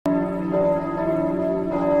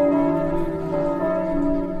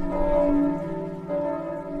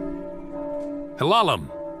Hilalam.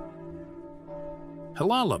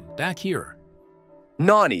 Hilalam, back here.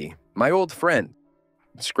 Nani, my old friend.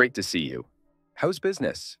 It's great to see you. How's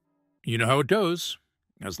business? You know how it goes.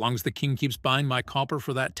 As long as the king keeps buying my copper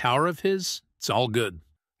for that tower of his, it's all good.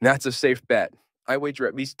 That's a safe bet. I wager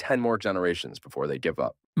at least 10 more generations before they give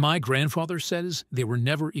up. My grandfather says they were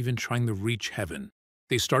never even trying to reach heaven.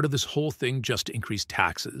 They started this whole thing just to increase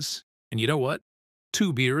taxes. And you know what?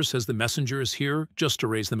 2 beers says the messenger is here just to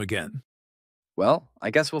raise them again. Well,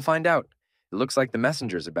 I guess we'll find out. It looks like the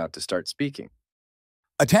messenger's about to start speaking.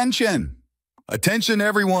 Attention! Attention,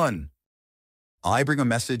 everyone! I bring a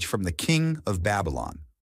message from the king of Babylon.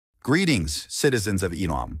 Greetings, citizens of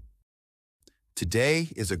Elam. Today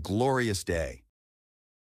is a glorious day.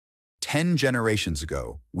 10 generations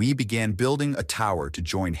ago, we began building a tower to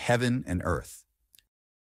join heaven and earth.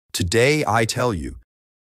 Today, I tell you,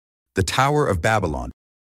 the Tower of Babylon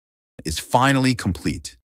is finally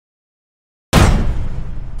complete.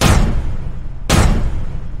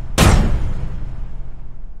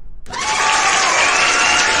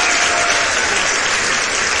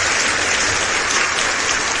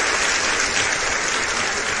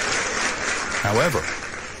 However,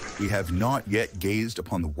 we have not yet gazed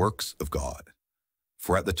upon the works of God.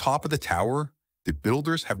 For at the top of the tower, the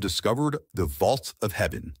builders have discovered the vault of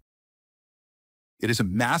heaven. It is a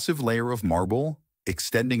massive layer of marble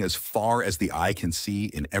extending as far as the eye can see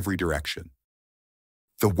in every direction.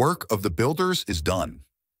 The work of the builders is done.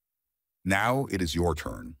 Now it is your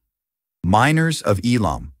turn. Miners of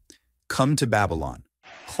Elam, come to Babylon,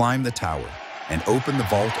 climb the tower, and open the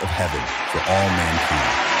vault of heaven for all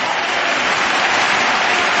mankind.